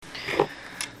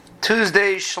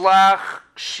Tuesday, Shlach,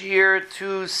 Shiur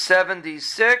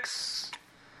 276.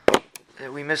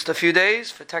 We missed a few days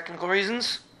for technical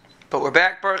reasons, but we're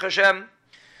back, Baruch Hashem.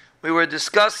 We were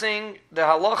discussing the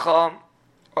halacha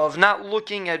of not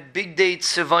looking at big date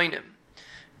tzivainim,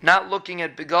 not looking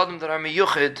at begadim that are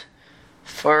miyuchid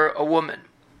for a woman.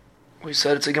 We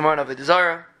said it's a Gemara of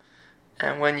Avodah,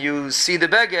 and when you see the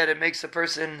beged, it makes a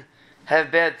person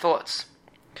have bad thoughts.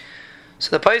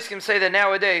 So the Paiskim say that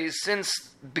nowadays, since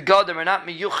begadim are not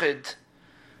miyuchid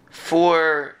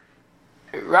for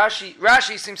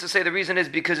Rashi seems to say the reason is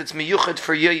because it's miyuchid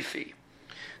for yofi.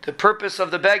 The purpose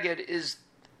of the beged is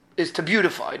to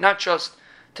beautify, not just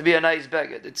to be a nice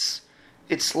beged.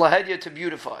 It's lahedya to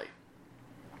beautify.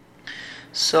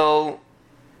 So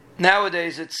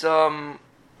nowadays it's not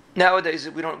so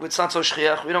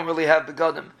shchiach. We don't really have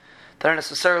begadim that are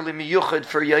necessarily miyuchid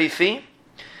for yofi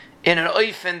in an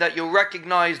oifen that you'll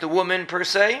recognize the woman per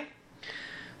se.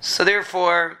 So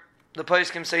therefore, the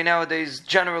Paiskim say nowadays,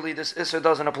 generally this Isser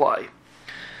doesn't apply.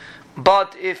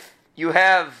 But if you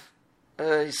have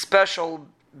a special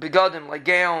begadim, like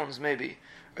gowns maybe,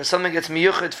 or something that's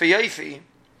miyuchid for Yaifi,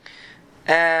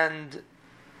 and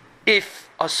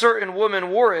if a certain woman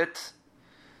wore it,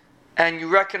 and you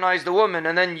recognize the woman,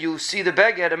 and then you see the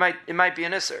beged, it might be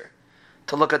an Isser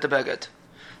to look at the beged.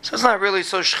 So it's not really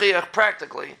so shchiach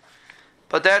practically.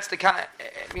 But that's the kind.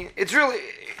 I mean, it's really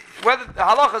whether the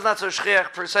halacha is not so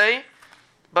shchiach per se,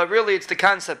 but really it's the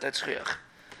concept that's shchiach.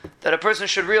 That a person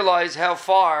should realize how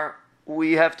far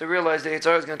we have to realize the Yetzer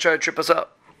Hara is going to try to trip us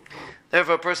up.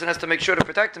 Therefore, a person has to make sure to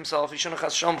protect himself. He shouldn't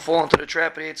chas v'shalom fall into the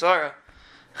trap of the Yetzer Hara.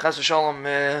 Chas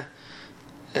v'shalom,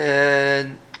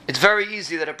 it's very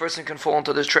easy that a person can fall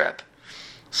into this trap.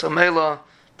 So, Mela, a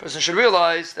person should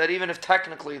realize that even if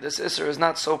technically this Isser is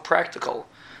not so practical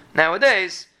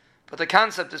nowadays, but the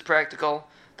concept is practical,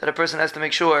 that a person has to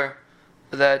make sure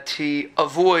that he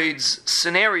avoids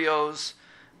scenarios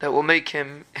that will make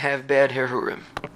him have bad herhurim.